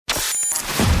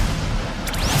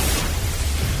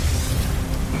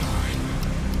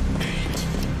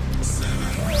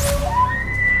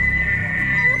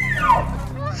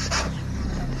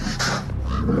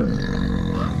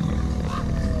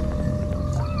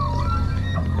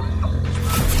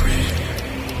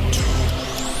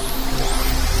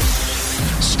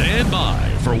by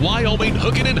for Wyoming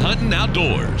Hookin Huntin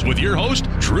Outdoors with your host,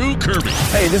 Drew Kirby.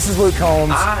 Hey, this is Luke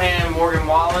Holmes. I am Morgan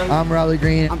Wallen. I'm Riley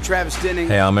Green. I'm Travis Denning.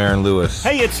 Hey, I'm Aaron Lewis.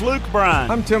 Hey, it's Luke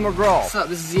Bryan. I'm Tim McGraw. What's up?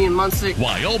 This is Ian Munsick.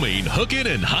 Wyoming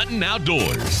Hookin Huntin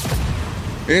Outdoors.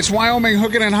 It's Wyoming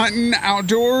Hookin Huntin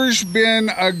Outdoors.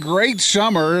 Been a great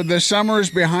summer. The summer is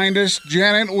behind us.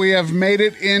 Janet, we have made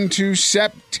it into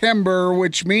September,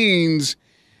 which means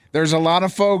there's a lot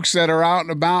of folks that are out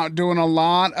and about doing a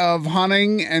lot of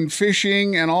hunting and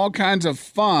fishing and all kinds of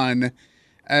fun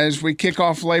as we kick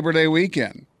off Labor Day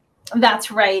weekend.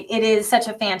 That's right. It is such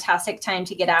a fantastic time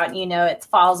to get out. And, you know, it's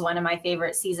fall's one of my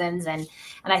favorite seasons. And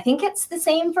I think it's the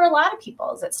same for a lot of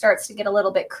people as it starts to get a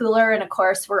little bit cooler. And of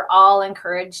course, we're all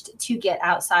encouraged to get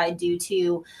outside due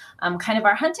to kind of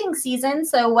our hunting season.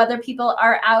 So whether people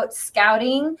are out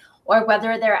scouting or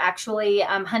whether they're actually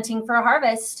hunting for a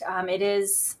harvest, it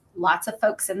is lots of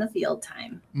folks in the field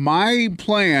time. My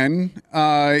plan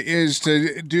is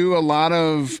to do a lot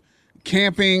of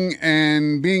camping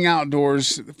and being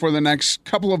outdoors for the next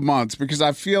couple of months because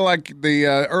I feel like the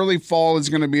early fall is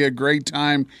going to be a great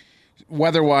time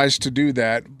weather-wise to do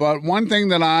that. But one thing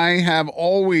that I have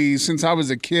always, since I was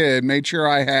a kid, made sure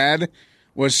I had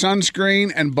was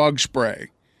sunscreen and bug spray.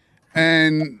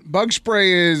 And bug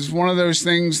spray is one of those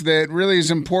things that really is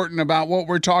important about what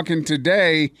we're talking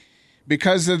today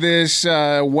because of this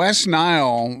West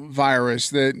Nile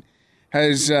virus that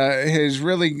has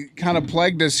really kind of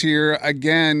plagued us here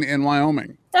again in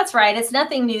Wyoming. That's right. It's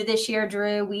nothing new this year,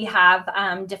 Drew. We have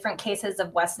different cases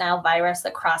of West Nile virus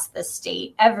across the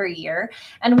state every year.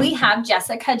 And we have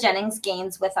Jessica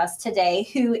Jennings-Gaines with us today,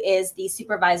 who is the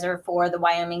supervisor for the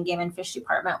Wyoming Game and Fish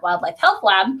Department Wildlife Health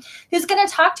Lab, who's going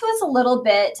to talk to us a little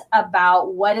bit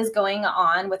about what is going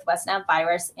on with West Nile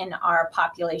virus in our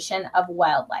population of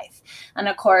wildlife. And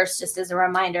of course, just as a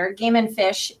reminder, Game and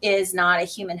Fish is not a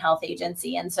human health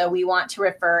agency. And so we want to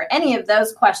refer any of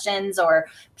those questions or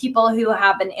people who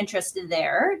have been interested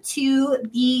there to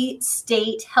the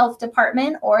state health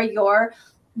department or your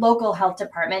local health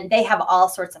department. They have all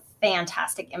sorts of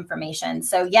fantastic information.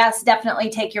 So yes,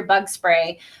 definitely take your bug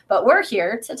spray, but we're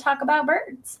here to talk about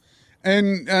birds.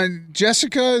 And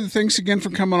Jessica, thanks again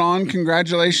for coming on.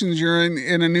 Congratulations. You're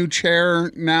in a new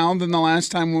chair now than the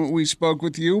last time we spoke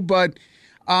with you. But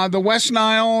the West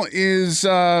Nile is...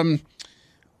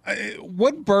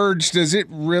 what birds does it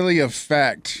really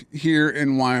affect here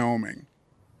in Wyoming?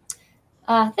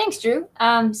 Thanks, Drew.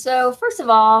 So first of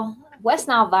all, West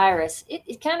Nile virus,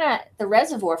 it kind of, the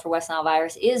reservoir for West Nile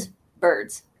virus is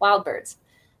birds, wild birds,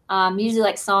 usually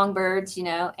like songbirds, you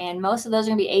know, and most of those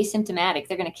are going to be asymptomatic.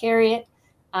 They're going to carry it.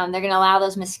 They're going to allow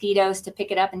those mosquitoes to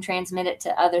pick it up and transmit it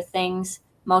to other things,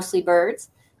 mostly birds.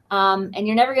 And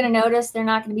you're never going to notice they're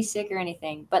not going to be sick or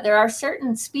anything. But there are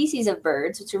certain species of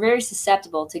birds which are very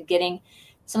susceptible to getting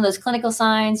some of those clinical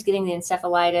signs, getting the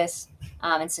encephalitis,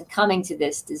 and succumbing to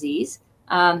this disease.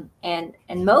 And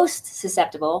most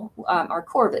susceptible are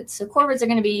corvids. So corvids are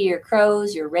going to be your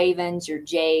crows, your ravens, your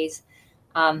jays.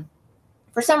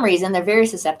 For some reason, they're very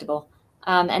susceptible.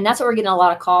 And that's what we're getting a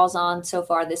lot of calls on so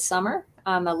far this summer.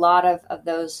 A lot of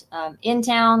those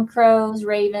in-town crows,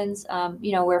 ravens,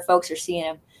 where folks are seeing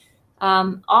them.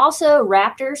 Also,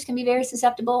 raptors can be very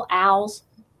susceptible, owls,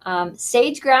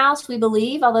 sage grouse, we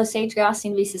believe, although sage grouse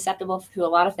seem to be susceptible to a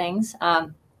lot of things.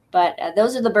 But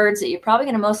those are the birds that you're probably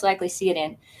going to most likely see it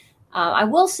in. I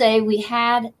will say we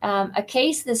had a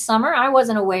case this summer. I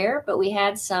wasn't aware, but we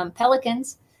had some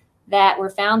pelicans that were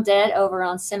found dead over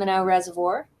on Seminole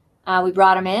Reservoir. We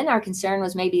brought them in. Our concern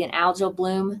was maybe an algal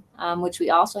bloom, which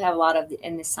we also have a lot of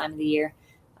in this time of the year.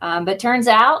 But turns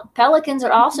out pelicans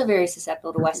are also very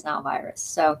susceptible to West Nile virus.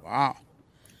 So, wow.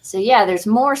 So yeah, there's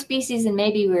more species than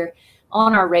maybe we're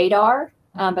on our radar,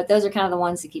 but those are kind of the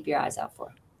ones to keep your eyes out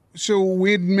for. So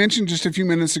we had mentioned just a few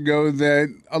minutes ago that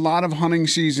a lot of hunting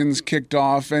seasons kicked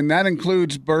off, and that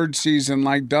includes bird season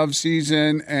like dove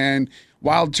season and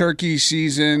wild turkey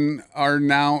season are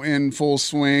now in full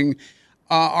swing.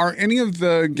 Are any of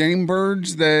the game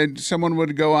birds that someone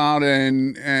would go out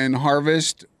and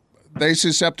harvest, they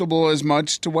susceptible as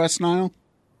much to West Nile?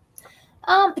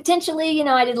 Potentially,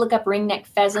 I did look up ringneck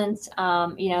pheasants.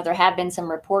 There have been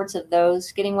some reports of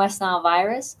those getting West Nile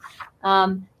virus.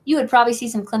 You would probably see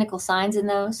some clinical signs in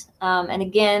those. And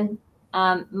again,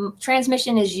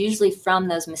 transmission is usually from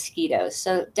those mosquitoes.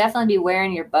 So definitely be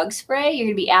wearing your bug spray. You're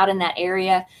going to be out in that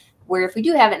area where if we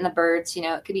do have it in the birds,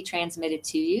 it could be transmitted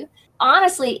to you.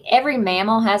 Honestly, every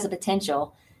mammal has the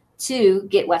potential to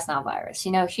get West Nile virus.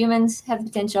 Humans have the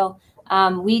potential.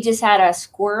 We just had a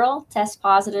squirrel test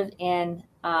positive in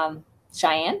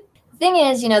Cheyenne. The thing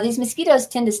is, these mosquitoes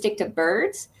tend to stick to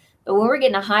birds, But when we're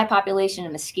getting a high population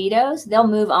of mosquitoes, they'll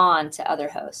move on to other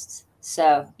hosts.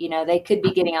 So, they could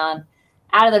be getting on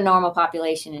out of the normal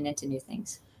population and into new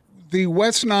things. The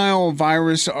West Nile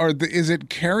virus, is it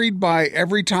carried by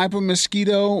every type of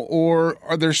mosquito, or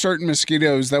are there certain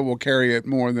mosquitoes that will carry it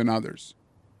more than others?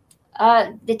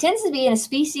 It tends to be in a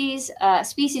species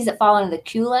that fall under the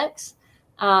culex,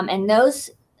 and those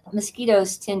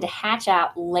mosquitoes tend to hatch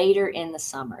out later in the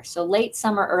summer. So late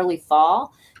summer, early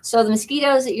fall. So the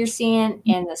mosquitoes that you're seeing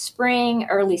in the spring,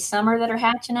 early summer that are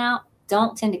hatching out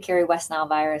don't tend to carry West Nile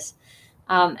virus.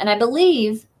 And I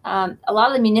believe a lot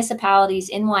of the municipalities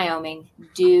in Wyoming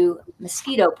do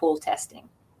mosquito pool testing.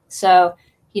 So,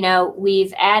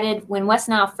 we've added, when West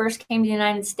Nile first came to the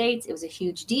United States, it was a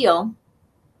huge deal,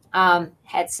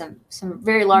 had some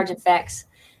very large effects.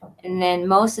 And then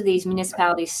most of these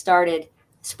municipalities started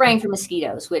spraying for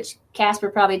mosquitoes, which Casper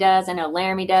probably does. I know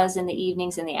Laramie does in the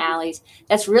evenings in the alleys.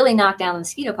 That's really knocked down the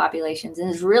mosquito populations and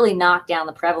has really knocked down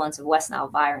the prevalence of West Nile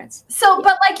virus. So,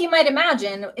 but like you might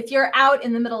imagine, if you're out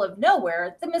in the middle of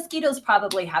nowhere, the mosquitoes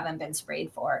probably haven't been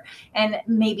sprayed for. And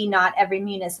maybe not every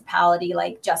municipality,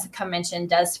 like Jessica mentioned,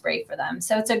 does spray for them.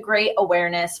 So it's a great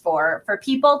awareness for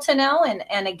people to know.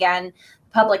 And again,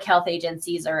 public health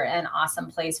agencies are an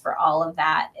awesome place for all of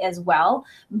that as well.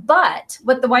 But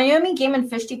what the Wyoming Game and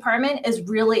Fish Department is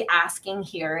really asking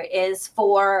here is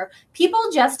for people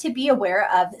just to be aware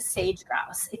of sage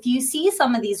grouse. If you see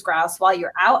some of these grouse while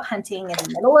you're out hunting in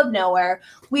the middle of nowhere,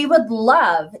 we would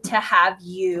love to have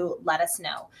you let us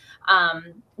know.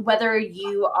 Whether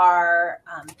you are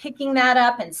picking that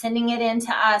up and sending it in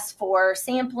to us for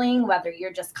sampling, whether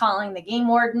you're just calling the game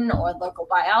warden or local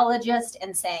biologist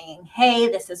and saying, hey,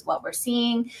 this is what we're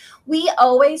seeing. We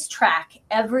always track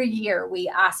every year. We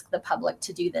ask the public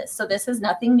to do this. So this is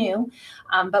nothing new,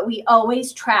 but we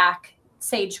always track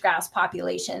sage grouse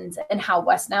populations and how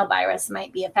West Nile virus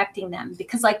might be affecting them.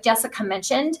 Because like Jessica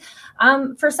mentioned,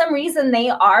 for some reason, they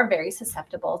are very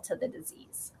susceptible to the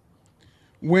disease.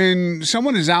 When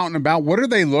someone is out and about, what are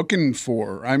they looking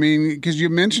for? I mean, because you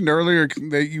mentioned earlier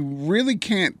that you really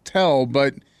can't tell,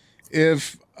 but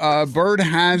if a bird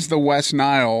has the West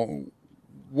Nile,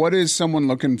 what is someone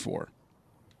looking for?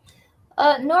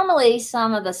 Normally,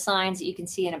 some of the signs that you can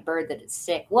see in a bird that it's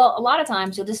sick, well, a lot of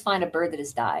times you'll just find a bird that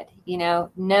has died,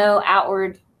 no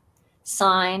outward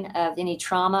sign of any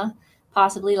trauma,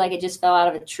 possibly like it just fell out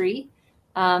of a tree.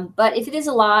 But if it is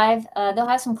alive, they'll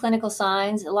have some clinical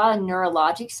signs, a lot of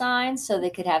neurologic signs. So they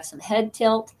could have some head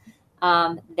tilt.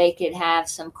 They could have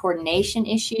some coordination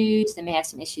issues. They may have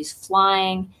some issues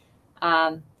flying.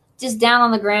 Just down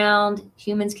on the ground,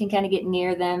 humans can kind of get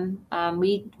near them.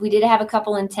 We did have a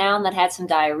couple in town that had some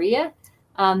diarrhea.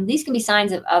 These can be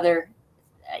signs of other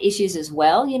issues as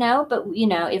well, but,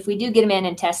 if we do get them in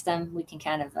and test them, we can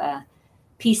kind of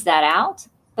piece that out.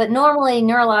 But normally,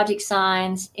 neurologic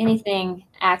signs, anything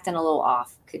acting a little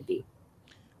off could be.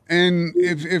 And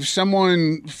if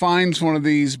someone finds one of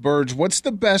these birds, what's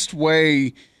the best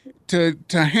way to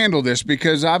handle this?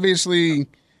 Because obviously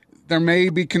there may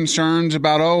be concerns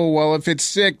about, if it's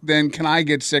sick, then can I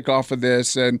get sick off of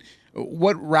this? And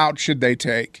what route should they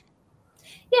take?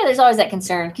 Yeah, there's always that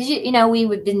concern because,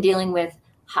 we've been dealing with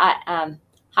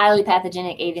highly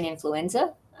pathogenic avian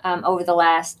influenza over the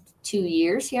last 2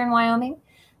 years here in Wyoming.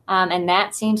 And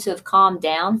that seems to have calmed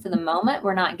down for the moment.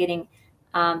 We're not getting,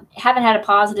 haven't had a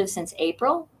positive since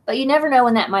April, but you never know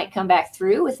when that might come back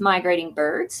through with migrating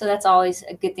birds. So that's always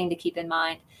a good thing to keep in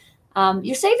mind.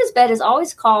 Your safest bet is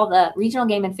always call the Regional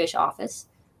Game and Fish Office,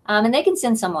 and they can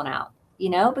send someone out,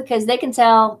 because they can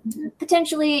tell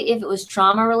potentially if it was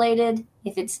trauma related,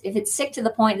 if it's sick to the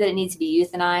point that it needs to be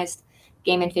euthanized,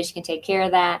 Game and Fish can take care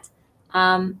of that.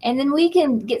 And then we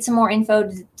can get some more info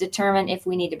to determine if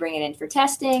we need to bring it in for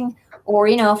testing or,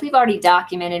 if we've already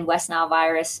documented West Nile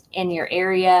virus in your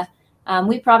area,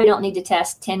 we probably don't need to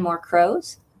test 10 more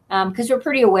crows because we're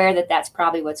pretty aware that that's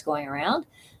probably what's going around.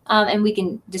 And we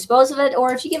can dispose of it.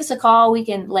 Or if you give us a call, we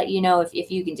can let you know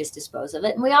if you can just dispose of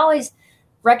it. And we always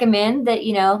recommend that,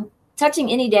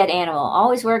 touching any dead animal,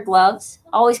 always wear gloves,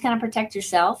 always kind of protect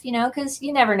yourself, because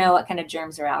you never know what kind of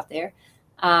germs are out there.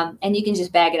 And you can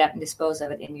just bag it up and dispose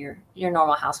of it in your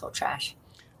normal household trash.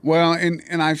 Well,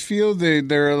 and I feel that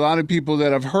there are a lot of people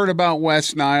that have heard about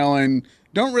West Nile and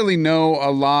don't really know a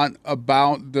lot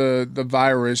about the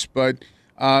virus, but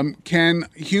can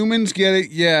humans get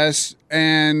it? Yes.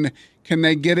 And can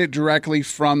they get it directly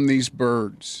from these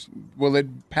birds? Will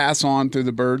it pass on to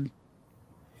the bird?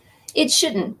 It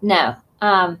shouldn't, no.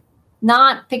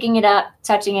 Not picking it up,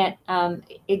 touching it.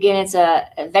 Again, it's a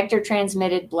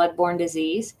vector-transmitted bloodborne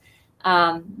disease,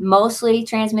 mostly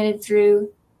transmitted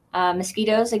through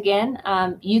Mosquitoes, again,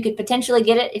 you could potentially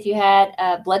get it if you had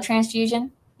a blood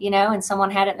transfusion, and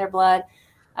someone had it in their blood.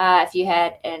 If you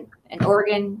had an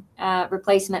organ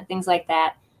replacement, things like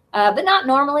that. But not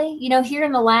normally. Here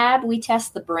in the lab, we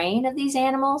test the brain of these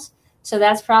animals. So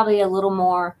that's probably a little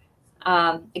more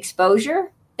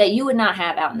exposure that you would not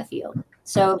have out in the field.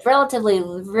 So relatively,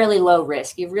 really low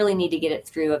risk. You really need to get it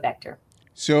through a vector.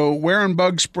 So wearing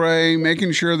bug spray,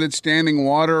 making sure that standing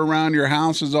water around your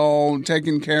house is all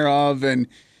taken care of, and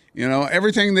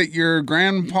everything that your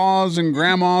grandpas and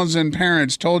grandmas and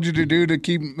parents told you to do to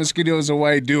keep mosquitoes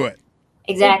away, do it.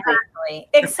 Exactly.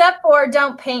 Except for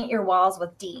don't paint your walls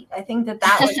with DEET. I think that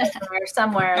was in there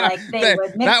somewhere. Like they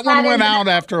would mix that one went out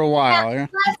after a while. Yeah.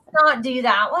 Let's not do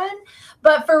that one.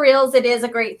 But for reals, it is a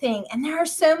great thing. And there are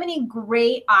so many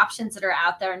great options that are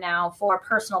out there now for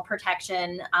personal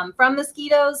protection from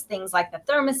mosquitoes, things like the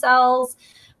thermocells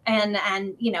and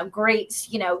great,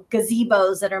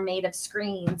 gazebos that are made of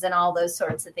screens and all those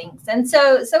sorts of things. And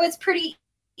so it's pretty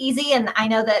easy. And I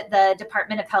know that the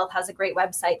Department of Health has a great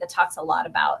website that talks a lot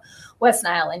about West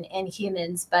Nile and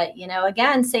humans. But,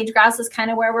 again, sage grouse is kind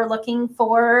of where we're looking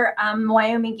for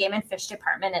Wyoming Game and Fish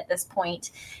Department at this point.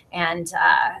 And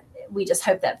we just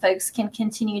hope that folks can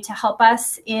continue to help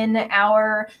us in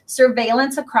our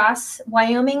surveillance across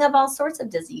Wyoming of all sorts of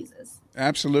diseases.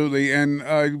 Absolutely. And,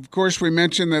 of course, we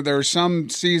mentioned that there are some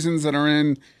seasons that are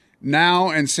in now,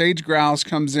 and sage grouse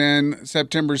comes in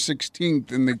September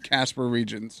 16th in the Casper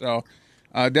region. So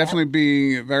definitely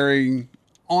be very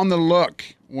on the look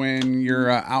when you're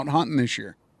out hunting this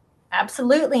year.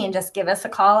 Absolutely. And just give us a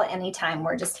call anytime.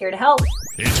 We're just here to help.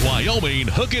 It's Wyoming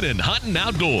Hookin and Huntin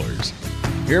Outdoors.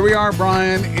 Here we are,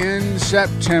 Brian, in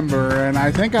September, and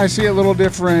I think I see a little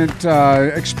different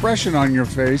expression on your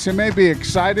face. It may be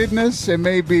excitedness. It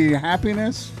may be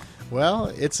happiness. Well,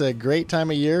 it's a great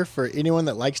time of year for anyone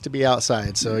that likes to be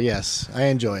outside. So, yes, I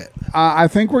enjoy it. I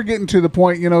think we're getting to the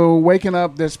point, waking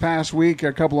up this past week,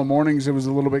 a couple of mornings, it was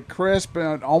a little bit crisp,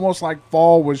 but almost like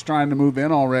fall was trying to move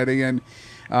in already. And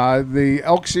the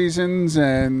elk seasons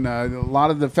and a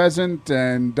lot of the pheasant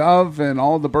and dove and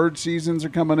all the bird seasons are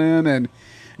coming in. And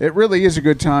it really is a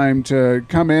good time to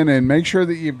come in and make sure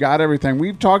that you've got everything.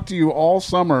 We've talked to you all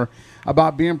summer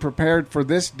about being prepared for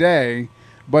this day.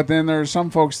 But then there are some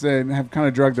folks that have kind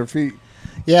of dragged their feet.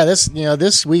 Yeah,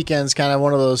 this weekend's kind of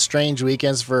one of those strange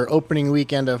weekends for opening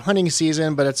weekend of hunting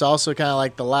season, but it's also kind of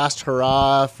like the last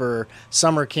hurrah for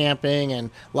summer camping,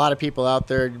 and a lot of people out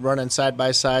there running side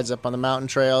by sides up on the mountain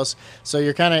trails. So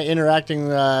you're kind of interacting,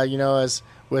 as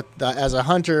a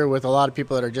hunter with a lot of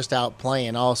people that are just out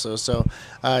playing also. So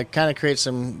kind of creates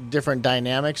some different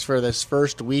dynamics for this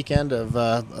first weekend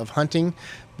of hunting.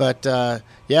 But, a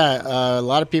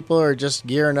lot of people are just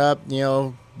gearing up,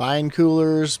 buying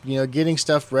coolers, getting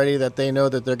stuff ready that they know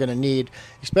that they're going to need,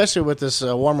 especially with this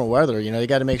warmer weather. You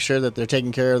got to make sure that they're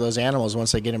taking care of those animals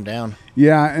once they get them down.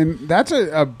 Yeah, and that's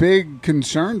a big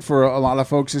concern for a lot of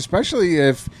folks, especially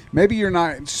if maybe you're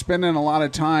not spending a lot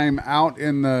of time out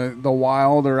in the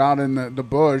wild or out in the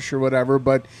bush or whatever,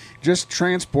 but just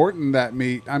transporting that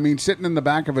meat. I mean, sitting in the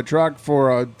back of a truck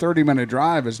for a 30-minute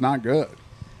drive is not good.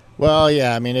 Well,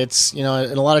 yeah, I mean, it's, and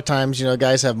a lot of times,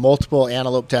 guys have multiple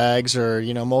antelope tags or,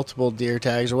 multiple deer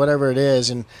tags or whatever it is.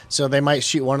 And so they might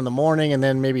shoot one in the morning and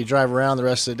then maybe drive around the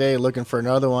rest of the day looking for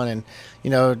another one. And,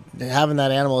 having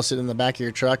that animal sit in the back of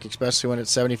your truck, especially when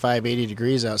it's 75, 80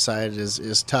 degrees outside,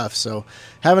 is tough. So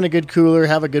having a good cooler,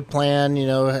 have a good plan,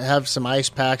 have some ice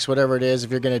packs, whatever it is.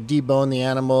 If you're going to debone the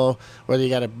animal, whether you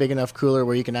got a big enough cooler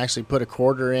where you can actually put a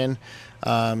quarter in,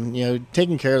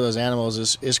 taking care of those animals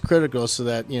is critical so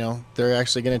that, they're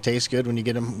actually going to taste good when you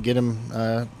get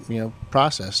them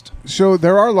processed. So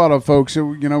there are a lot of folks,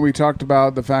 we talked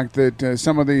about the fact that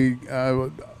some of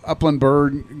the upland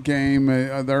bird game,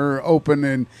 they're open,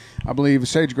 and I believe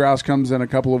sage grouse comes in a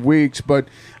couple of weeks, but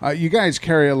you guys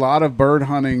carry a lot of bird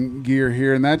hunting gear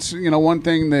here, and that's, one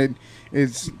thing that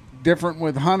is different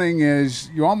with hunting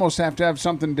is you almost have to have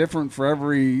something different for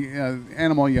every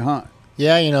animal you hunt.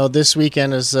 Yeah, this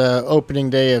weekend is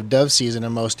opening day of dove season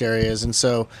in most areas, and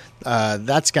so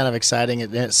that's kind of exciting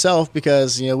in itself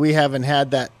because, we haven't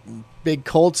had that big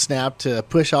cold snap to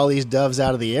push all these doves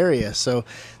out of the area. So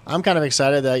I'm kind of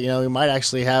excited that, we might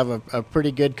actually have a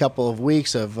pretty good couple of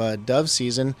weeks of dove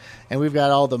season, and we've got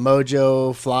all the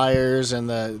mojo flyers and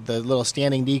the little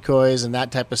standing decoys and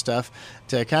that type of stuff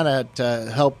to kind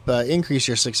of help increase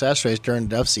your success rates during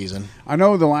dove season. I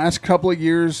know the last couple of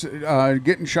years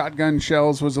getting shotgun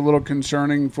shells was a little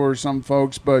concerning for some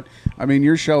folks, but I mean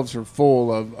your shelves are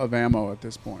full of ammo at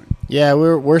this point. Yeah,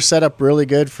 we're set up really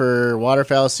good for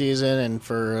waterfowl season and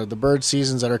for the bird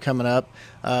seasons that are coming up.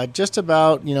 just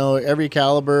about, every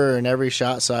caliber and every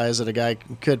shot size that a guy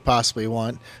could possibly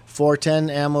want. 410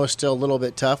 ammo is still a little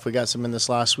bit tough. We got some in this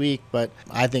last week, but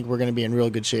I think we're going to be in real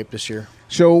good shape this year.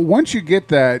 So once you get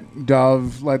that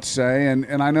dove, let's say,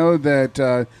 and I know that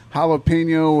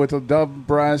jalapeno with a dove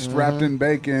breast wrapped in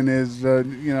bacon is,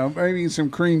 maybe some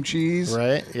cream cheese.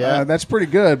 Right, yeah. That's pretty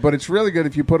good, but it's really good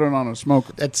if you put it on a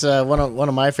smoker. It's one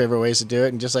of my favorite ways to do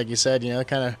it, and just like you said,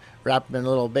 kind of wrap them in a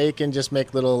little bacon, just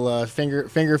make little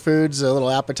finger foods,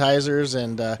 little appetizers,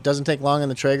 and doesn't take long on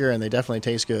the trigger, and they definitely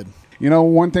taste good.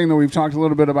 One thing that we've talked a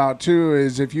little bit about, too,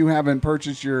 is if you haven't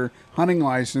purchased your hunting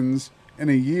license in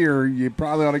a year, you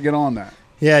probably ought to get on that.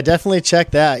 Yeah, definitely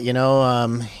check that.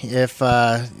 If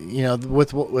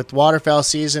with waterfowl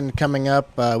season coming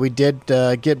up, we did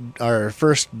get our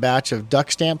first batch of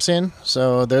duck stamps in.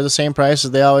 So they're the same price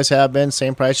as they always have been.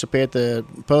 Same price you pay at the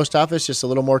post office, just a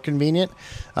little more convenient.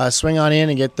 Swing on in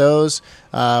and get those.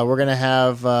 We're gonna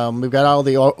have we've got all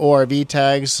the ORV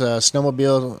tags.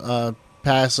 Snowmobile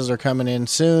passes are coming in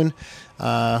soon.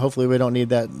 Hopefully we don't need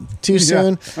that too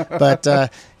soon.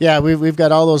 But, we've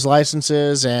got all those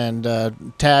licenses and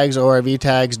tags, ORV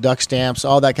tags, duck stamps,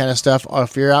 all that kind of stuff.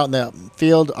 If you're out in the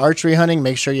field archery hunting,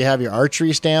 make sure you have your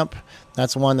archery stamp.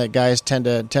 That's one that guys tend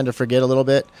to forget a little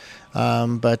bit.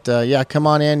 Come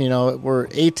on in. We're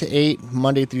 8 to 8,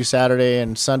 Monday through Saturday,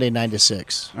 and Sunday 9 to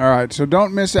 6. All right, so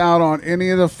don't miss out on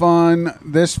any of the fun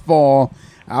this fall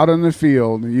out in the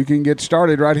field. You can get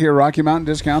started right here at Rocky Mountain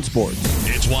Discount Sports.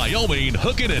 It's Wyoming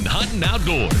Hookin and Huntin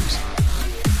Outdoors.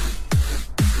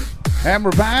 And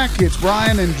we're back. It's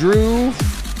Brian and Drew.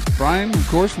 Brian, of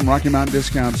course, from Rocky Mountain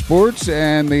Discount Sports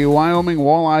and the Wyoming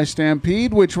Walleye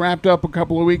Stampede, which wrapped up a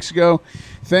couple of weeks ago.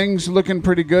 Things looking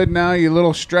pretty good now. You're a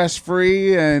little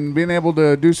stress-free and being able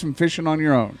to do some fishing on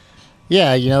your own.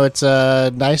 Yeah, it's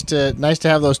nice to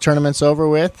have those tournaments over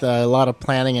with. A lot of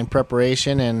planning and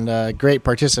preparation and great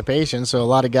participation. So a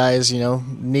lot of guys,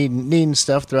 needing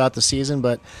stuff throughout the season.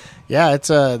 But yeah,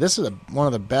 this is one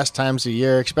of the best times of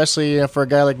year, especially for a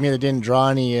guy like me that didn't draw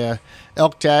any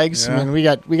elk tags. Yeah. I mean, we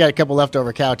got a couple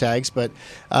leftover cow tags, but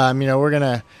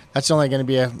that's only going to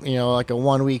be like a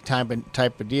 1 week type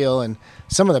of deal. And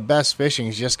some of the best fishing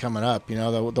is just coming up.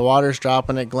 The water's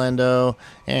dropping at Glendo,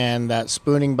 and that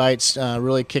spooning bite's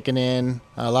really kicking in.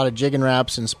 A lot of jigging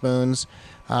wraps and spoons.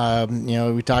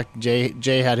 We talked.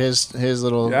 Jay had his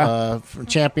little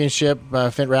championship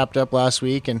wrapped up last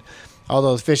week, and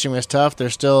although the fishing was tough,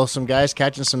 there's still some guys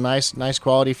catching some nice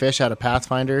quality fish out of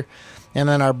Pathfinder. And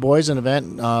then our boys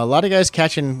event, a lot of guys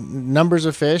catching numbers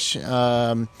of fish. We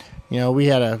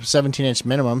had a 17-inch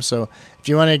minimum, so if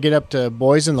you want to get up to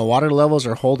boys in, the water levels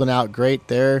are holding out great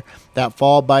there. That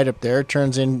fall bite up there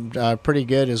turns in pretty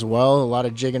good as well. A lot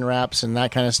of jigging wraps and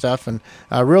that kind of stuff, and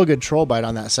a real good troll bite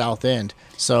on that south end.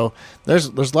 So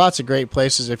there's lots of great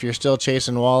places if you're still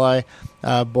chasing walleye.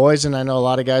 Boys, and I know a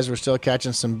lot of guys were still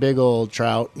catching some big old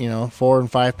trout, 4 and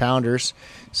 5 pounders.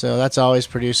 So that's always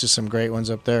produces some great ones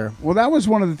up there. Well, that was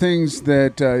one of the things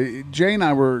that Jay and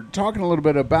I were talking a little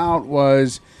bit about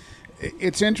was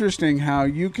it's interesting how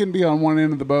you can be on one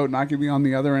end of the boat and I can be on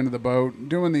the other end of the boat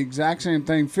doing the exact same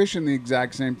thing, fishing the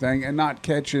exact same thing, and not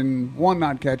catching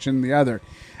the other.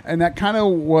 And that kind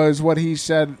of was what he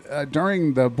said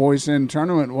during the Boys In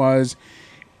tournament was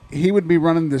he would be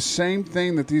running the same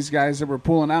thing that these guys that were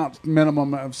pulling out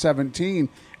minimum of 17,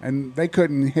 and they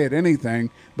couldn't hit anything,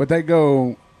 but they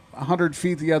go 100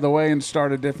 feet the other way and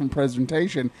start a different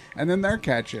presentation, and then they're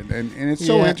catching, and it's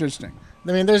so interesting.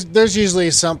 I mean, there's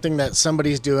usually something that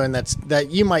somebody's doing that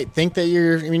you might think that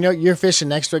you're fishing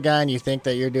next to a guy and you think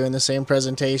that you're doing the same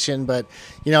presentation, but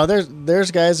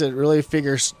there's guys that really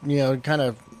figure kind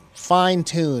of fine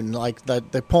tune, like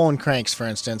the pulling cranks, for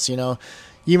instance.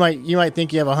 You might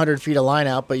think you have 100 feet of line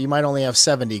out, but you might only have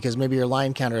 70 because maybe your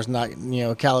line counter is not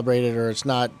calibrated or it's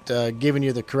not giving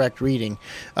you the correct reading.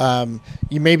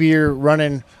 Maybe you're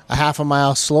running a half a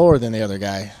mile slower than the other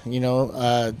guy.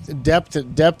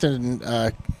 Depth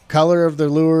and color of the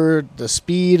lure, the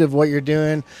speed of what you're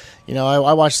doing.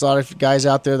 I watched a lot of guys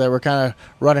out there that were kind of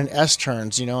running S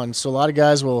turns, and so a lot of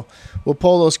guys will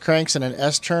pull those cranks in an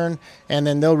S turn, and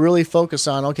then they'll really focus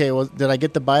on, okay, well, did I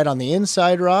get the bite on the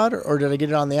inside rod or did I get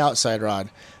it on the outside rod?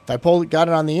 If I got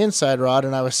it on the inside rod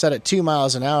and I was set at 2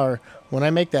 miles an hour, when I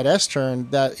make that S turn,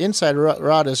 that inside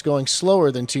rod is going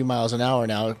slower than 2 miles an hour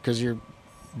now because you're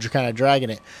kind of dragging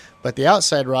it. But the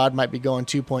outside rod might be going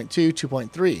 2.2,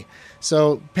 2.3.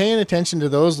 So paying attention to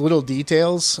those little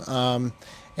details,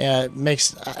 it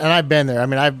makes, and I've been there. I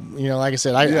mean, like I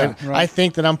said, I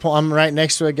think that I'm right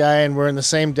next to a guy and we're in the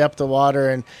same depth of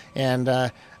water, and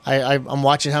I'm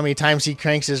watching how many times he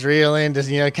cranks his reel in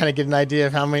to, kind of get an idea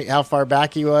of how far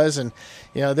back he was. And,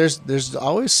 there's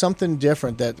always something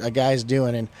different that a guy's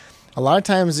doing. And a lot of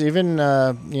times, even,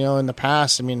 in the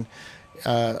past, I mean,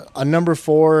 a number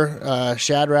 4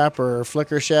 shad wrap or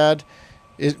flicker shad,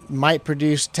 it might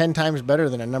produce 10 times better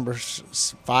than a number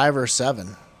 5 or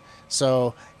 7.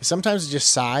 So sometimes it's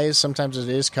just size, sometimes it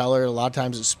is color, a lot of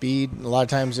times it's speed, a lot of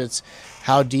times it's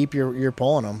how deep you're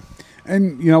pulling them.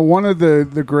 And, one of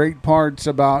the great parts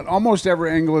about almost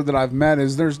every angler that I've met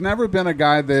is there's never been a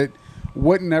guy that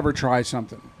wouldn't ever try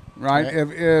something, right?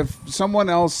 If someone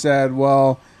else said,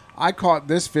 well, I caught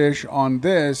this fish on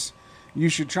this, you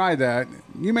should try that.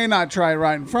 You may not try it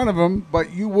right in front of them,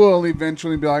 but you will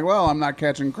eventually be like, well, I'm not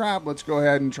catching crap. Let's go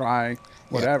ahead and try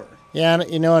whatever. Yeah, and,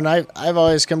 and I've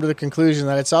always come to the conclusion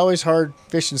that it's always hard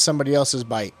fishing somebody else's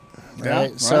bite, right? Yeah,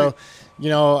 right. So,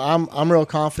 I'm real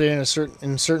confident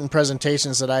in certain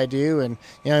presentations that I do, and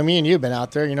me and you've been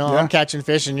out there. I'm catching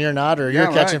fish and you're not, or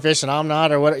you're catching fish and I'm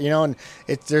not, or what. And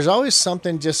there's always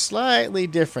something just slightly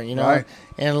different, Right.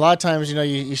 And a lot of times,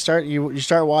 you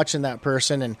start watching that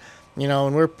person, and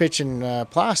when we're pitching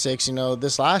plastics,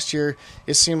 this last year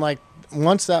it seemed like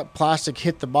once that plastic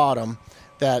hit the bottom,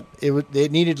 that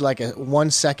it needed like a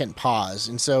 1 second pause.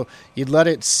 And so you'd let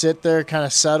it sit there, kind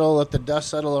of settle, let the dust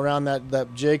settle around that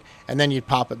jig, and then you'd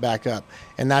pop it back up.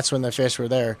 And that's when the fish were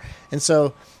there. And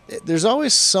so there's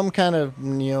always some kind of,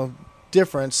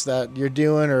 difference that you're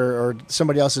doing or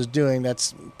somebody else is doing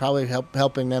that's probably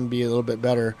helping them be a little bit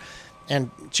better.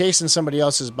 And chasing somebody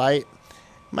else's bite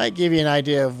might give you an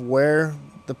idea of where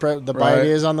the bite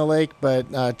is on the lake, but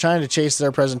trying to chase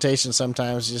their presentation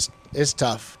sometimes just is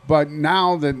tough. But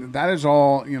now that is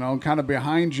all, kind of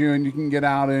behind you, and you can get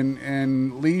out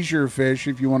and leisure fish,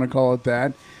 if you want to call it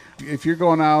that. If you're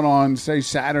going out on, say,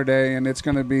 Saturday, and it's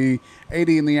going to be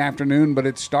 80 in the afternoon, but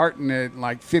it's starting at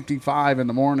like 55 in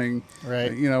the morning,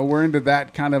 right? We're into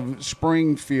that kind of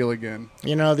spring feel again.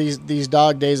 These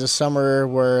dog days of summer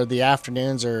where the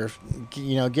afternoons are,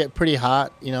 get pretty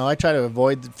hot. I try to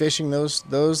avoid fishing those.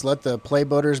 Let the play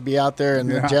boaters be out there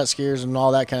and the jet skiers and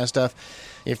all that kind of stuff.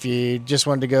 If you just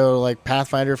wanted to go like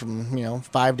Pathfinder from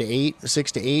 5 to 8,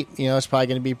 6 to 8, it's probably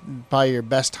going to be your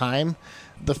best time.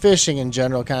 The fishing in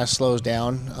general kind of slows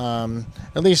down,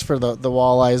 at least for the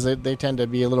walleyes. They tend to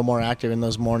be a little more active in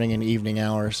those morning and evening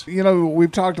hours.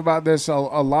 We've talked about this a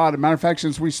lot. As a matter of fact,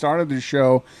 since we started the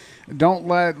show, don't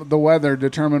let the weather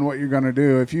determine what you're going to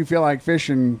do. If you feel like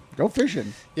fishing, go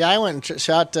fishing. Yeah, I went and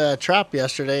shot trap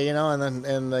yesterday,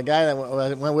 and the guy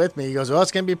that went with me, he goes, well,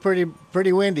 it's going to be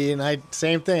pretty windy. And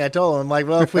same thing. I told him, I'm like,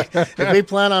 well, if we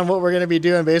plan on what we're going to be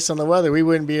doing based on the weather, we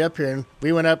wouldn't be up here. And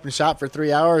we went up and shot for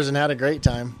 3 hours and had a great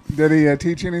time. Did he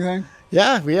teach anything?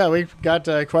 Yeah, we got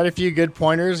quite a few good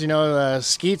pointers.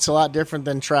 Skeet's a lot different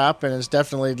than trap, and it's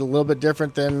definitely a little bit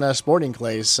different than sporting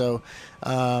clays. So,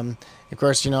 of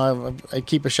course, I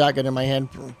keep a shotgun in my hand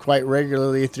quite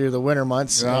regularly through the winter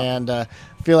months, and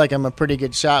feel like I'm a pretty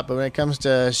good shot. But when it comes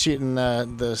to shooting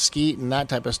the skeet and that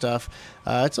type of stuff,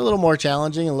 it's a little more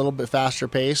challenging, a little bit faster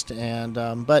paced,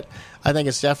 and but I think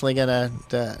it's definitely going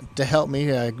to help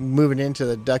me moving into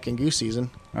the duck and goose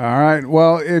season. All right.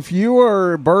 Well, if you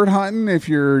are bird hunting, if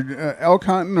you're elk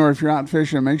hunting, or if you're out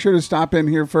fishing, make sure to stop in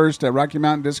here first at Rocky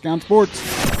Mountain Discount Sports.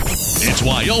 It's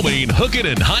Wyoming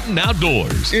Hookin Huntin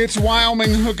Outdoors. It's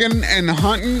Wyoming Hookin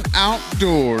Huntin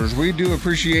Outdoors. We do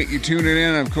appreciate you tuning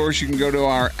in. Of course, you can go to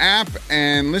our app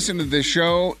and listen to this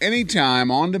show anytime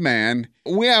on demand.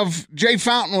 We have Jay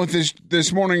Fountain with us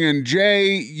this morning. And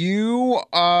Jay, you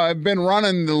have been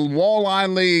running the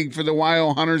Walleye League for the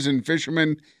Wyoming Hunters and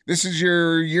Fishermen. This is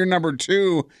your year number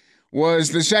 2.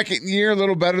 Was the second year a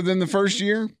little better than the first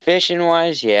year?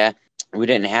 Fishing-wise, yeah. We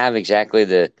didn't have exactly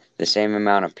the same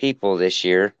amount of people this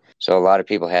year. So a lot of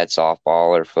people had softball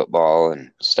or football and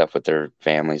stuff with their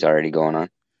families already going on.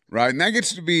 Right, and that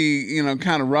gets to be,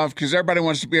 kind of rough because everybody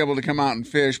wants to be able to come out and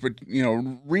fish, but,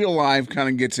 real life kind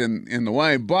of gets in the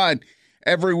way. But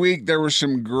every week there were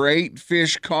some great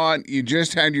fish caught. You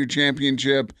just had your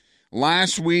championship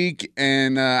last week,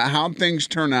 and how'd things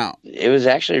turn out? It was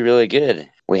actually really good.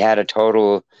 We had a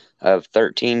total of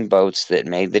 13 boats that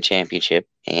made the championship,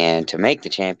 and to make the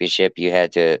championship, you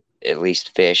had to at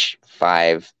least fish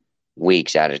 5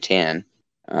 weeks out of 10.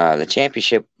 The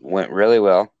championship went really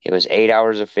well. It was 8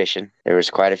 hours of fishing. There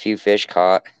was quite a few fish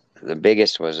caught. The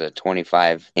biggest was a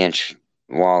 25-inch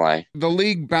walleye. The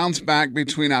league bounced back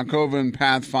between Alcova and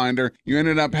Pathfinder. You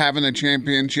ended up having the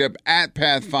championship at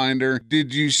Pathfinder.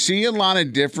 Did you see a lot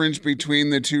of difference between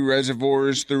the two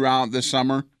reservoirs throughout the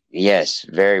summer? Yes,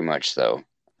 very much so.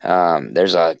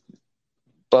 There's a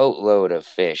boatload of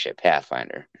fish at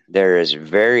Pathfinder. There is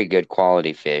very good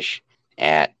quality fish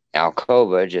at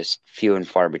Alcoba, just few and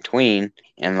far between.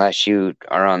 Unless you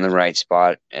are on the right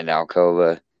spot at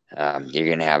Alcoba, you're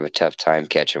going to have a tough time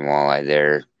catching walleye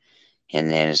there. And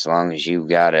then as long as you've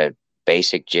got a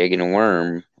basic jig and a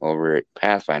worm over at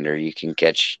Pathfinder, you can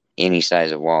catch any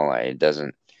size of walleye. It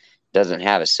doesn't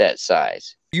have a set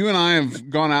size. You and I have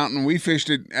gone out and we fished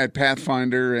it at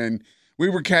Pathfinder, and we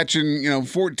were catching,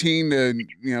 14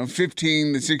 to,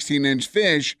 15 to 16-inch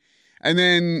fish. And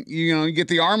then, you get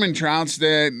the Armand trouts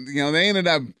that, they ended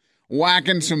up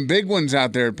whacking some big ones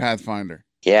out there at Pathfinder.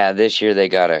 Yeah, this year they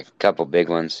got a couple big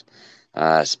ones,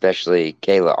 especially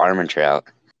Kayla Armand trout.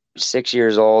 6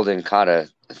 years old and caught a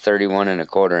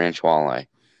 31.25-inch walleye.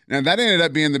 Now, that ended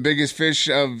up being the biggest fish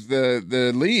of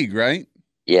the league, right?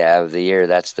 Yeah, of the year,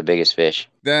 that's the biggest fish.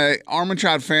 The Armand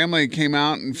trout family came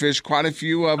out and fished quite a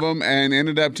few of them and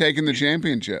ended up taking the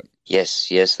championship. Yes,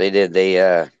 they did.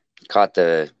 They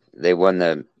they won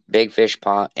the big fish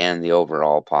pot and the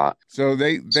overall pot. So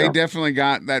they definitely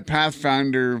got that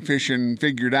Pathfinder fishing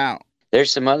figured out.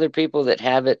 There's some other people that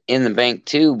have it in the bank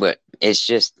too, but it's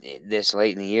just this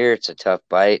late in the year, it's a tough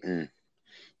bite, and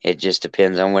it just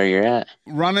depends on where you're at.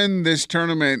 Running this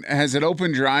tournament, has it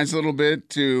opened your eyes a little bit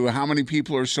to how many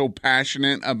people are so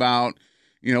passionate about,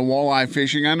 walleye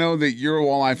fishing? I know that you're a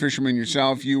walleye fisherman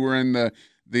yourself. You were in the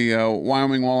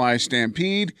Wyoming Walleye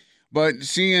Stampede, but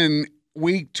seeing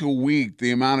week to week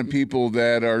the amount of people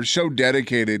that are so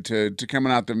dedicated to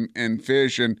coming out and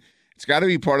fish, and it's got to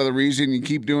be part of the reason you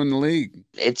keep doing the league.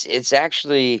 It's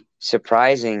actually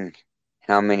surprising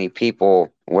how many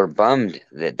people were bummed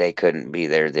that they couldn't be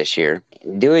there this year.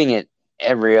 Doing it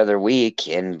every other week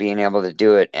and being able to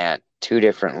do it at two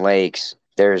different lakes,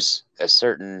 there's a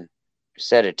certain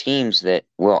set of teams that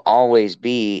will always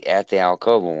be at the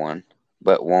Alcoba one,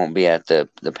 but won't be at the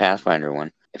Pathfinder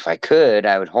one. If I could,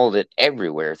 I would hold it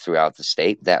everywhere throughout the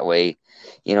state. That way,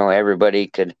 everybody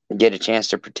could get a chance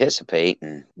to participate.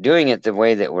 And doing it the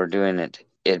way that we're doing it,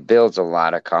 it builds a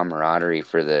lot of camaraderie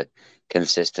for the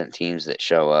consistent teams that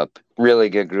show up. Really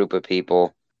good group of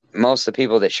people. Most of the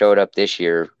people that showed up this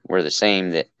year were the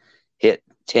same that hit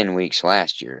 10 weeks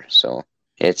last year. So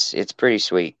it's pretty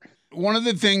sweet. One of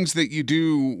the things that you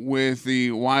do with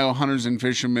the Wild Hunters and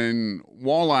Fishermen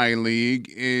Walleye League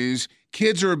is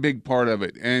kids are a big part of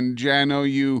it. And Jay, I know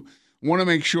you want to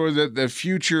make sure that the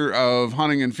future of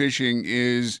hunting and fishing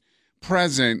is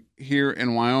present here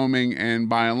in Wyoming. And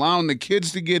by allowing the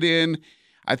kids to get in,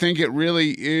 I think it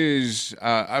really is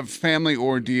a family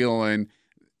ordeal. And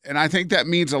I think that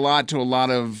means a lot to a lot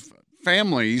of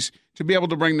families to be able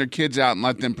to bring their kids out and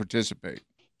let them participate.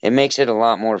 It makes it a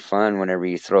lot more fun whenever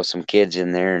you throw some kids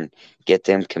in there and get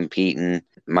them competing.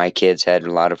 My kids had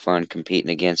a lot of fun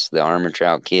competing against the Armand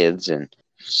trout kids, and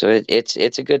so it's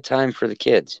a good time for the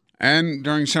kids. And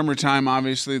during summertime,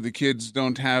 obviously, the kids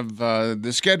don't have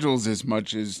the schedules as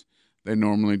much as they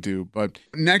normally do. But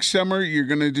next summer, you're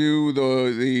going to do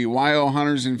the Wild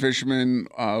Hunters and Fishermen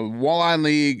Walleye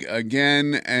League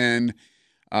again, and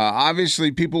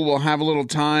obviously, people will have a little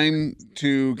time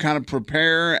to kind of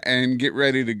prepare and get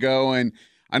ready to go. And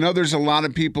I know there's a lot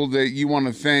of people that you want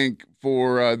to thank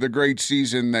for the great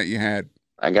season that you had.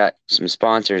 I got some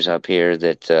sponsors up here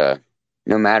that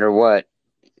no matter what,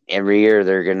 every year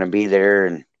they're going to be there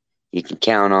and you can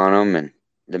count on them. And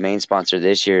the main sponsor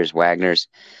this year is Wagner's,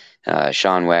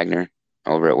 Sean Wagner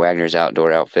over at Wagner's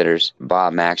Outdoor Outfitters,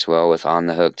 Bob Maxwell with On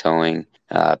the Hook Towing,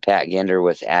 Pat Gender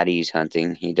with Addie's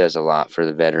Hunting. He does a lot for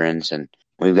the veterans. And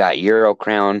we've got Euro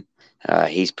Crown.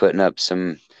 He's putting up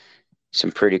some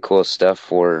pretty cool stuff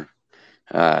for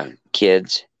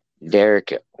kids.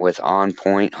 Derek with On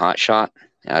Point Hot Shot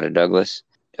out of Douglas.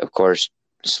 Of course,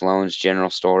 Sloan's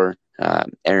General Store.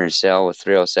 Aaron Sell with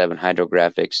 307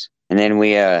 Hydrographics. And then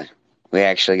we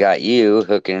actually got you,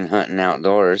 Hookin Huntin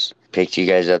Outdoors. Picked you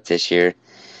guys up this year.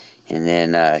 And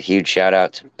then huge shout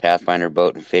out to Pathfinder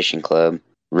Boat and Fishing Club.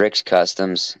 Rick's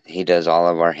Customs, he does all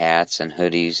of our hats and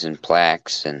hoodies and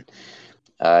plaques. And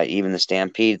even the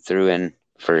Stampede threw in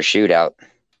for a shootout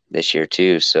this year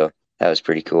too. So that was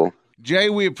pretty cool.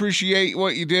 Jay, we appreciate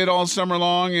what you did all summer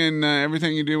long and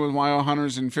everything you do with Wild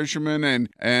Hunters and Fishermen.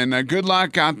 And good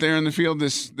luck out there in the field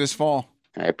this fall.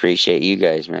 I appreciate you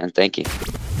guys, man. Thank you.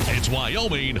 It's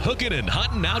Wyoming Hookin and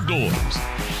Huntin Outdoors.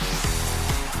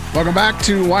 Welcome back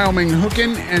to Wyoming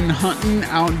Hookin and Huntin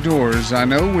Outdoors. I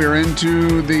know we're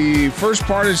into the first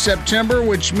part of September,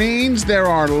 which means there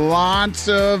are lots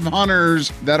of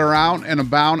hunters that are out and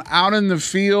about, out in the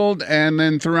field, and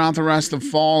then throughout the rest of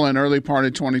fall and early part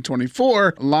of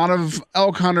 2024, a lot of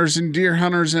elk hunters and deer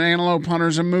hunters and antelope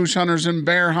hunters and moose hunters and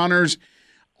bear hunters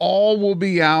all will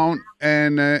be out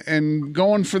and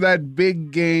going for that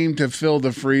big game to fill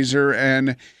the freezer.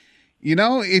 And you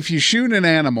know, if you shoot an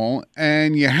animal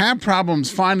and you have problems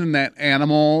finding that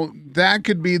animal, that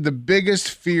could be the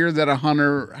biggest fear that a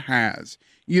hunter has.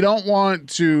 You don't want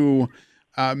to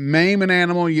maim an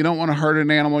animal. You don't want to hurt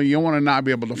an animal. You don't want to not be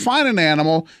able to find an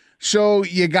animal. So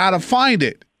you got to find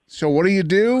it. So what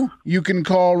do? You can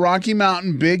call Rocky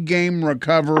Mountain Big Game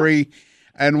Recovery.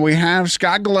 And we have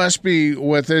Scott Gillespie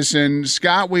with us. And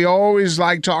Scott, we always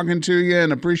like talking to you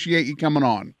and appreciate you coming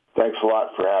on. Thanks a lot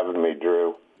for having me,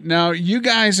 Drew. Now, you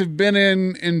guys have been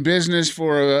in business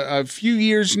for a few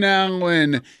years now,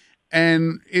 and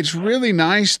it's really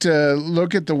nice to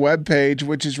look at the webpage,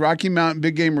 which is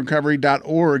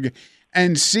RockyMountainBigGameRecovery.org,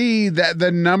 and see that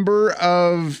the number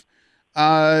of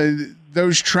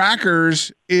those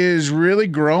trackers is really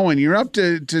growing. You're up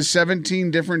to 17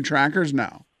 different trackers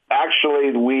now.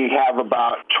 Actually, we have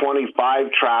about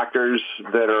 25 trackers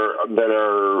that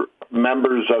are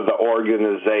members of the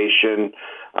organization.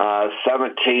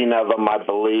 17 of them, I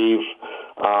believe,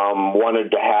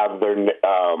 wanted to have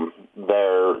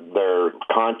their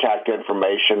contact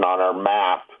information on our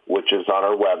map, which is on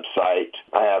our website.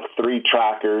 I have we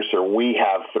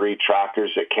have three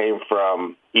trackers that came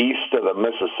from east of the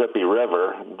Mississippi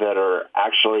River that are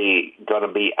actually going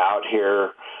to be out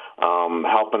here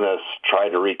helping us try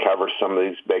to recover some of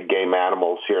these big game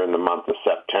animals here in the month of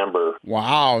September.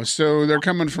 Wow. So they're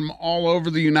coming from all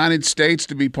over the United States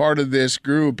to be part of this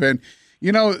group. And,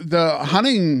 you know, the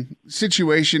hunting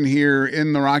situation here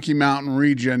in the Rocky Mountain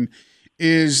region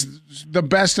is the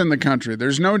best in the country.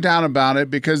 There's no doubt about it,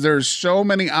 because there's so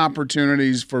many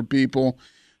opportunities for people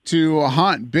to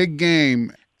hunt big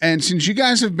game. And since you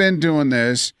guys have been doing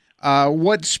this,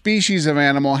 what species of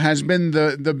animal has been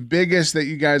the biggest that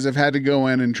you guys have had to go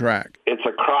in and track? It's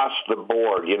across the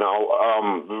board, you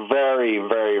know. Very,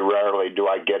 very rarely do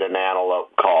I get an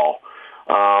antelope call.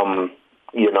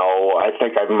 You know, I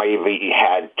think I maybe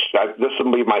this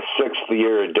will be my 6th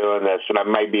year of doing this, and I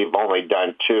maybe have only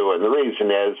done 2. And the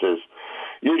reason is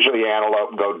usually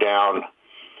antelope go down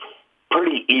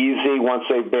pretty easy once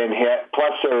they've been hit.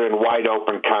 Plus, they're in wide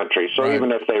open country, so right.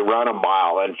 Even if they run a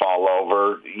mile and fall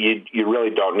over, you really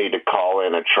don't need to call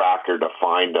in a tracker to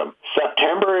find them.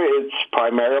 September, it's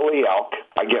primarily elk.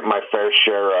 I get my fair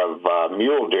share of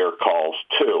mule deer calls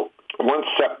too. Once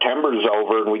September's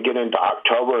over and we get into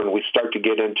October and we start to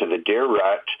get into the deer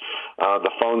rut, the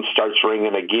phone starts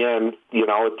ringing again, you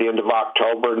know, at the end of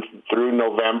October and through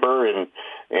November. And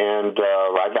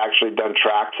I've actually done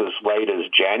tracks as late as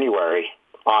January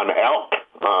on elk,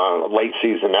 late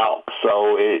season elk.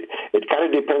 So it kind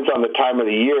of depends on the time of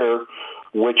the year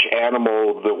which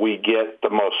animal that we get the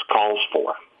most calls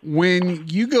for. When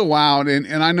you go out,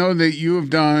 and I know that you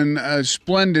have done a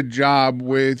splendid job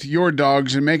with your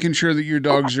dogs and making sure that your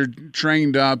dogs are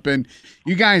trained up, and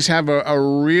you guys have a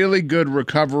really good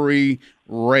recovery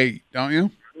rate, don't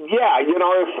you? Yeah, you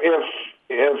know, if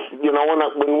you know,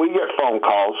 when we get phone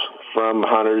calls from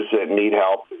hunters that need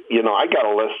help, you know, I got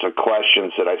a list of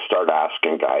questions that I start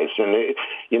asking guys, and it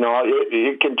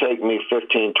can take me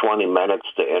 15, 20 minutes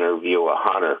to interview a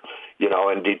hunter, you know,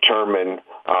 and determine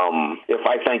if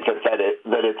I think that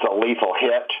it's a lethal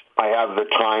hit, I have the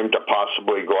time to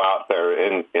possibly go out there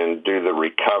and do the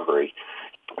recovery.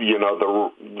 You know,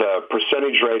 the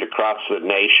percentage rate across the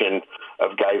nation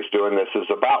of guys doing this is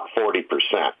about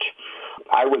 40%.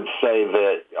 I would say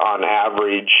that on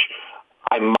average,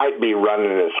 I might be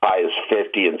running as high as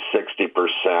 50 and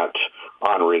 60%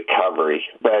 on recovery.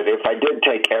 But if I did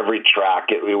take every track,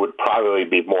 it would probably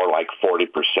be more like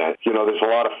 40%. You know, there's a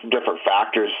lot of different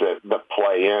factors that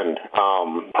play in.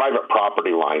 Private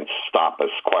property lines stop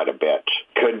us quite a bit.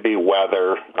 Could be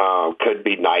weather, could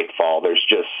be nightfall. There's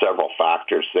just several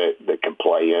factors that can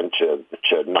play into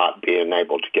not being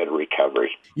able to get a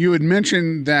recovery. You had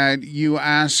mentioned that you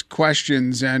ask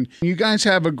questions, and you guys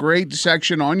have a great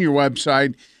section on your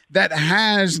website that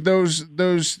has those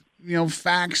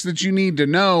facts that you need to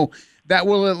know that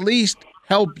will at least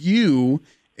help you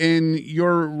in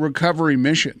your recovery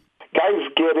mission.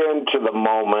 Guys get into the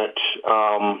moment.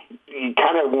 You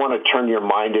kind of want to turn your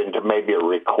mind into maybe a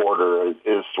recorder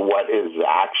as to what is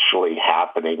actually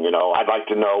happening. You know, I'd like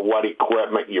to know what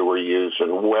equipment you were using,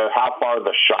 how far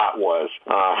the shot was,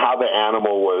 how the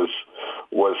animal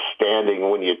was standing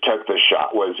when you took the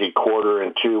shot. Was he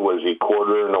quartering to? Was he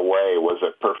quartering away? Was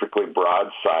it perfectly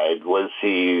broadside? Was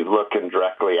he looking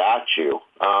directly at you?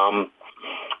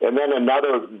 And then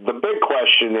the big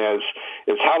question is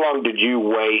how long did you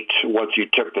wait once you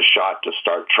took the shot to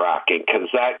start tracking?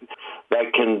 Because that's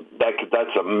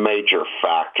a major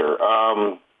factor.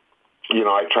 You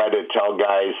know, I try to tell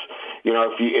guys,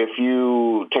 if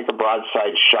you take a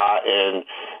broadside shot and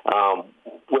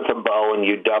with a bow and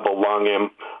you double lung him,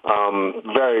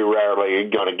 very rarely you're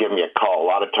going to give me a call. A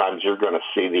lot of times you're going to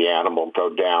see the animal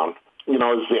go down.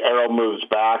 As the arrow moves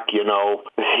back,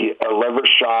 a liver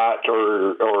shot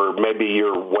or maybe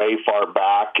you're way far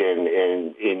back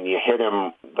and you hit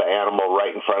him, the animal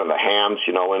right in front of the hams,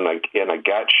 in a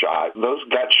gut shot. Those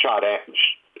gut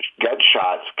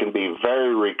shots can be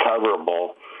very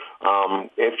recoverable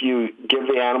if you give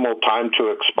the animal time to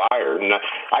expire. And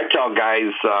I tell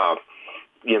guys,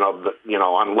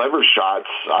 on liver shots,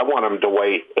 I want them to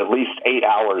wait at least 8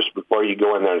 hours before you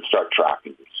go in there and start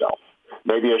tracking yourself.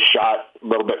 Maybe a shot a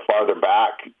little bit farther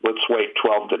back. Let's wait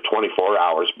 12 to 24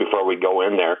 hours before we go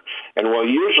in there. And we'll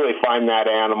usually find that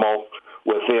animal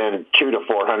within 200 to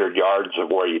 400 yards of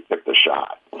where you took the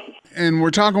shot. And we're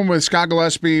talking with Scott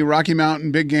Gillespie, Rocky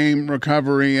Mountain Big Game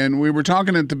Recovery, and we were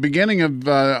talking at the beginning of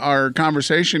our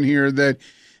conversation here that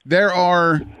there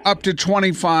are up to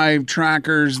 25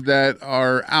 trackers that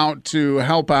are out to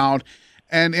help out.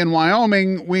 And in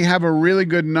Wyoming, we have a really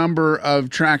good number of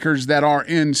trackers that are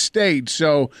in state.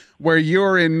 So where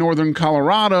you're in northern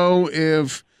Colorado,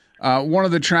 if one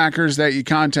of the trackers that you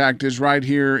contact is right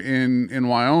here in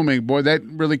Wyoming, boy, that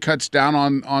really cuts down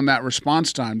on that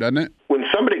response time, doesn't it? When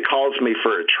somebody calls me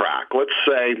for a track, let's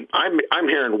say I'm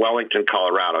here in Wellington,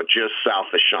 Colorado, just south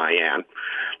of Cheyenne.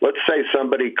 Let's say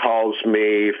somebody calls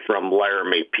me from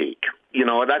Laramie Peak.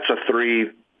 That's a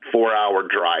 3-4 hour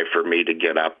drive for me to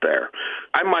get up there.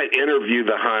 I might interview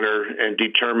the hunter and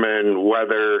determine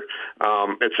whether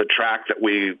it's a track that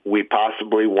we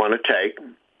possibly want to take.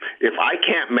 If I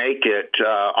can't make it,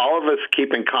 all of us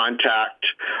keep in contact.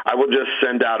 I will just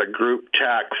send out a group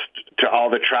text to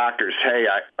all the trackers. Hey,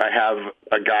 I have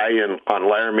a guy on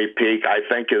Laramie Peak. I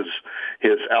think his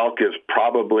elk is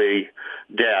probably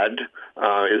dead.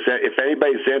 If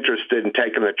anybody's interested in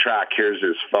taking the track, here's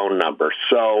his phone number.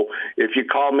 So if you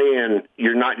call me and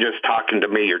you're not just talking to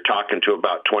me, you're talking to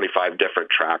about 25 different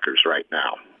trackers right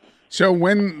now. So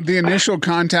when the initial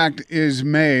contact is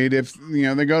made, if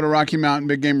they go to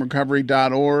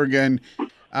RockyMountainBigGameRecovery.org and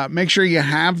make sure you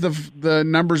have the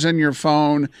numbers in your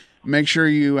phone, make sure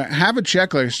you have a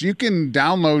checklist. You can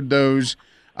download those,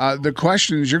 the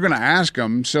questions you're going to ask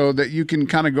them so that you can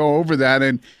kind of go over that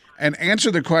and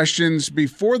answer the questions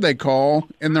before they call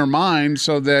in their mind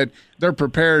so that they're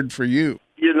prepared for you.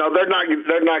 They're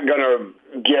not going to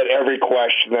get every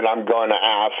question that I'm going to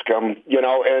ask them,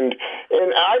 and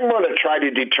I'm going to try to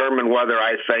determine whether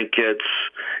I think it's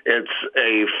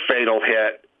a fatal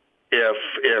hit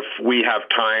if we have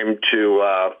time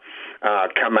to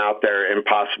come out there and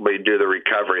possibly do the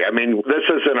recovery. I mean, this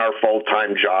isn't our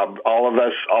full-time job. All of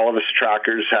us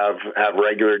trackers have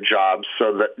regular jobs,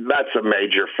 so that's a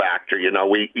major factor. You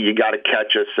got to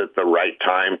catch us at the right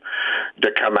time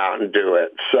to come out and do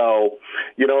it. So,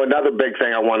 another big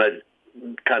thing I want to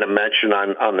kind of mention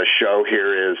on the show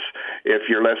here is if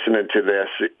you're listening to this,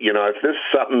 if this is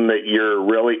something that you're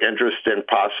really interested in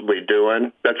possibly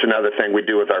doing, that's another thing we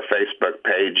do with our Facebook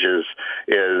page is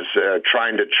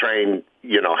trying to train,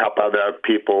 help other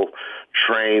people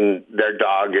train their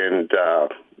dog and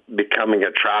becoming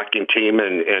a tracking team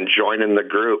and joining the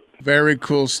group. Very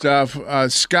cool stuff.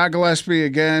 Scott Gillespie,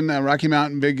 again, Rocky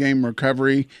Mountain Big Game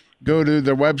Recovery. Go to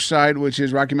their website, which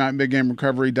is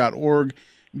RockyMountainBigGameRecovery.org.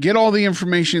 Get all the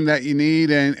information that you need.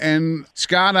 And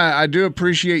Scott, I do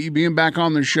appreciate you being back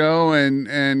on the show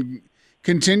and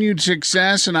continued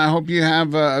success, and I hope you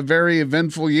have a very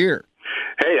eventful year.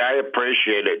 Hey, I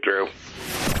appreciate it, Drew.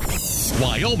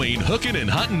 Wyoming Hookin and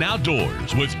Huntin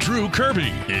Outdoors with Drew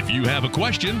Kirby. If you have a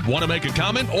question, want to make a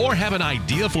comment, or have an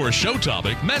idea for a show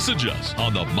topic, message us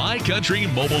on the My Country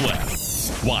mobile app.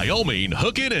 Wyoming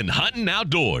Hookin and Huntin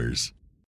Outdoors.